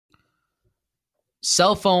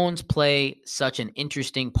cell phones play such an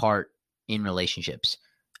interesting part in relationships.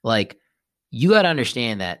 Like, you got to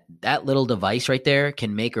understand that that little device right there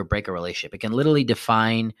can make or break a relationship. It can literally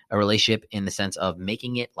define a relationship in the sense of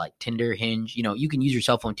making it like Tinder, Hinge. You know, you can use your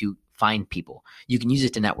cell phone to find people. You can use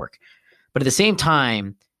it to network. But at the same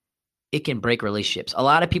time, it can break relationships. A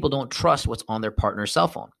lot of people don't trust what's on their partner's cell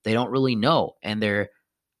phone. They don't really know, and they're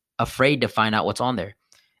afraid to find out what's on there.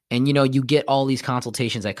 And, you know, you get all these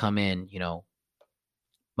consultations that come in, you know,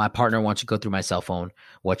 my partner wants to go through my cell phone.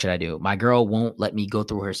 What should I do? My girl won't let me go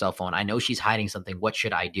through her cell phone. I know she's hiding something. What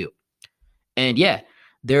should I do? And yeah,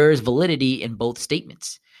 there's validity in both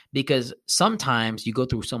statements because sometimes you go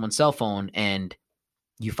through someone's cell phone and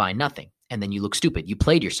you find nothing and then you look stupid. You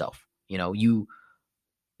played yourself. You know, you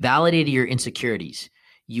validated your insecurities.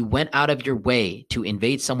 You went out of your way to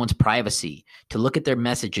invade someone's privacy, to look at their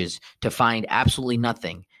messages, to find absolutely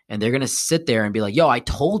nothing. And they're going to sit there and be like, yo, I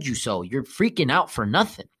told you so. You're freaking out for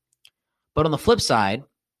nothing. But on the flip side,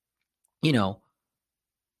 you know,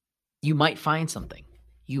 you might find something.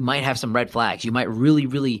 You might have some red flags. You might really,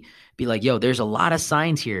 really be like, yo, there's a lot of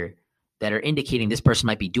signs here that are indicating this person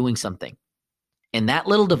might be doing something. And that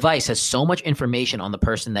little device has so much information on the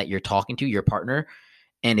person that you're talking to, your partner.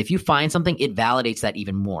 And if you find something, it validates that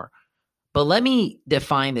even more. But let me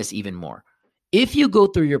define this even more. If you go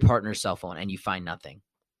through your partner's cell phone and you find nothing,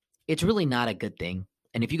 it's really not a good thing.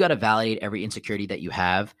 And if you got to validate every insecurity that you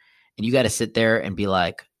have, and you got to sit there and be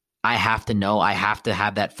like, I have to know, I have to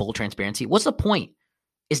have that full transparency. What's the point?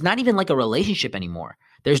 It's not even like a relationship anymore.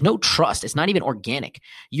 There's no trust. It's not even organic.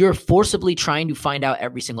 You're forcibly trying to find out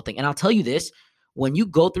every single thing. And I'll tell you this, when you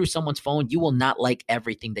go through someone's phone, you will not like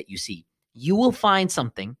everything that you see. You will find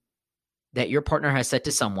something that your partner has said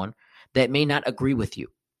to someone that may not agree with you.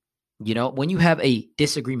 You know, when you have a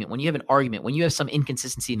disagreement, when you have an argument, when you have some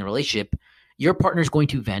inconsistency in the relationship, your partner's going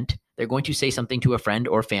to vent. They're going to say something to a friend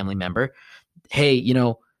or family member. Hey, you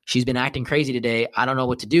know, she's been acting crazy today. I don't know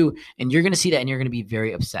what to do. And you're going to see that and you're going to be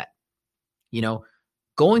very upset. You know,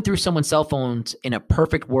 going through someone's cell phones in a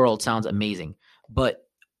perfect world sounds amazing. But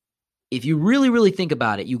if you really, really think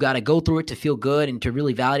about it, you got to go through it to feel good and to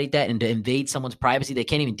really validate that and to invade someone's privacy. They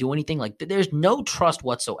can't even do anything. Like, there's no trust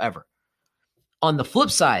whatsoever. On the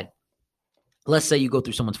flip side, let's say you go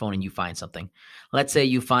through someone's phone and you find something. Let's say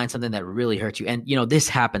you find something that really hurts you. And, you know, this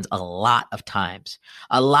happens a lot of times.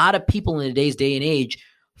 A lot of people in today's day and age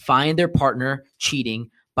find their partner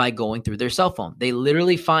cheating by going through their cell phone. They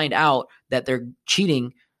literally find out that they're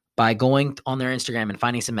cheating by going on their Instagram and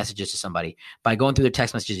finding some messages to somebody, by going through their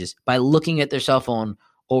text messages, by looking at their cell phone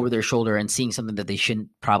over their shoulder and seeing something that they shouldn't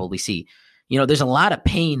probably see. You know, there's a lot of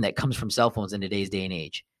pain that comes from cell phones in today's day and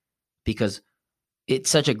age because it's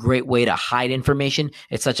such a great way to hide information.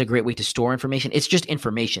 It's such a great way to store information. It's just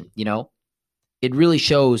information, you know? It really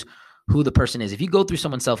shows who the person is. If you go through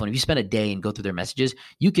someone's cell phone, if you spend a day and go through their messages,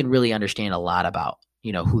 you can really understand a lot about,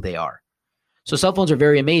 you know, who they are. So cell phones are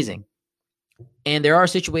very amazing. And there are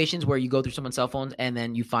situations where you go through someone's cell phone and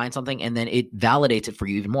then you find something and then it validates it for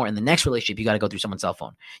you even more. In the next relationship, you got to go through someone's cell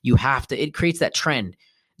phone. You have to, it creates that trend.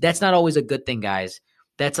 That's not always a good thing, guys.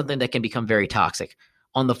 That's something that can become very toxic.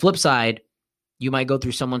 On the flip side, you might go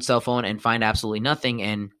through someone's cell phone and find absolutely nothing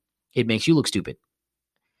and it makes you look stupid.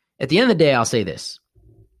 At the end of the day, I'll say this.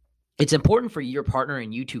 It's important for your partner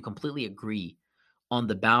and you to completely agree on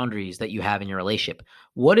the boundaries that you have in your relationship.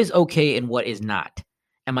 What is okay and what is not?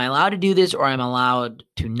 Am I allowed to do this or am I allowed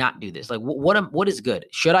to not do this? Like, what is good?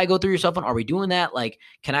 Should I go through your cell phone? Are we doing that? Like,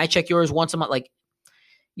 can I check yours once a month? Like,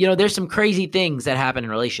 you know, there's some crazy things that happen in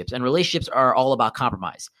relationships, and relationships are all about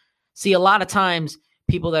compromise. See, a lot of times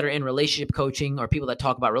people that are in relationship coaching or people that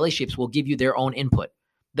talk about relationships will give you their own input.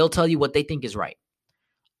 They'll tell you what they think is right.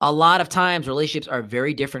 A lot of times relationships are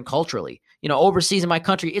very different culturally. You know, overseas in my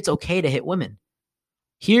country, it's okay to hit women.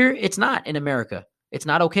 Here, it's not in America. It's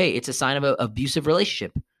not okay. It's a sign of an abusive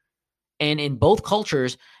relationship. And in both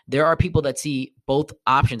cultures, there are people that see both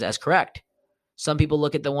options as correct. Some people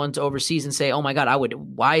look at the ones overseas and say, oh my God,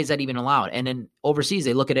 why is that even allowed? And then overseas,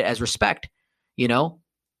 they look at it as respect. You know,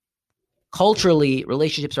 culturally,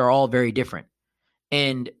 relationships are all very different.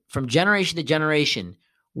 And from generation to generation,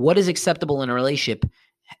 what is acceptable in a relationship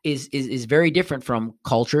is very different from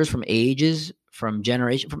cultures, from ages, from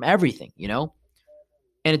generation, from everything, you know?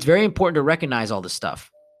 And it's very important to recognize all this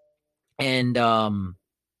stuff and,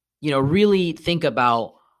 you know, really think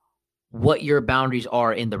about what your boundaries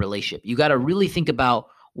are in the relationship. You got to really think about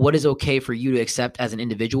what is okay for you to accept as an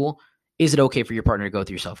individual. Is it okay for your partner to go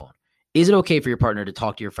through your cell phone? Is it okay for your partner to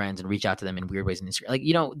talk to your friends and reach out to them in weird ways? And like,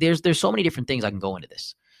 you know, there's so many different things I can go into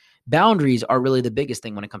this Boundaries are really the biggest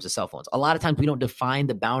thing when it comes to cell phones. A lot of times we don't define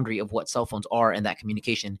the boundary of what cell phones are and that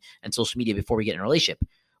communication and social media before we get in a relationship.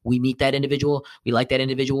 We meet that individual, we like that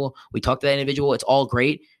individual, we talk to that individual, it's all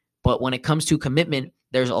great. But when it comes to commitment,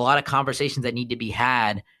 there's a lot of conversations that need to be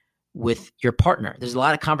had with your partner. There's a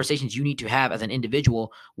lot of conversations you need to have as an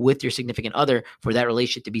individual with your significant other for that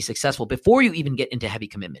relationship to be successful before you even get into heavy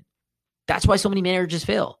commitment. That's why so many marriages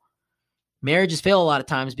fail. Marriages fail a lot of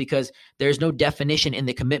times because there's no definition in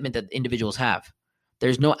the commitment that individuals have.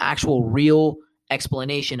 There's no actual real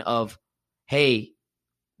explanation of, hey,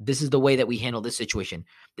 this is the way that we handle this situation.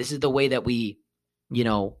 This is the way that we,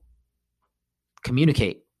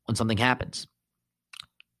 communicate when something happens.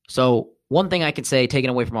 So one thing I could say, taken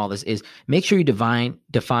away from all this, is make sure you define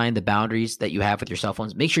the boundaries that you have with your cell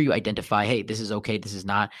phones. Make sure you identify, hey, this is okay, this is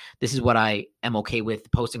not. This is what I am okay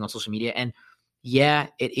with posting on social media. And yeah,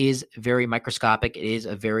 it is very microscopic. It is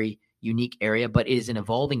a very unique area, but it is an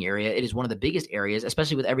evolving area. It is one of the biggest areas,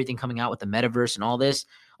 especially with everything coming out with the metaverse and all this.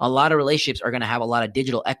 A lot of relationships are going to have a lot of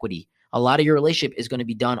digital equity. A lot of your relationship is going to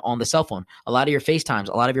be done on the cell phone. A lot of your FaceTimes,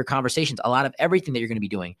 a lot of your conversations, a lot of everything that you're going to be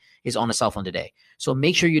doing is on a cell phone today. So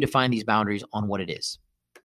make sure you define these boundaries on what it is.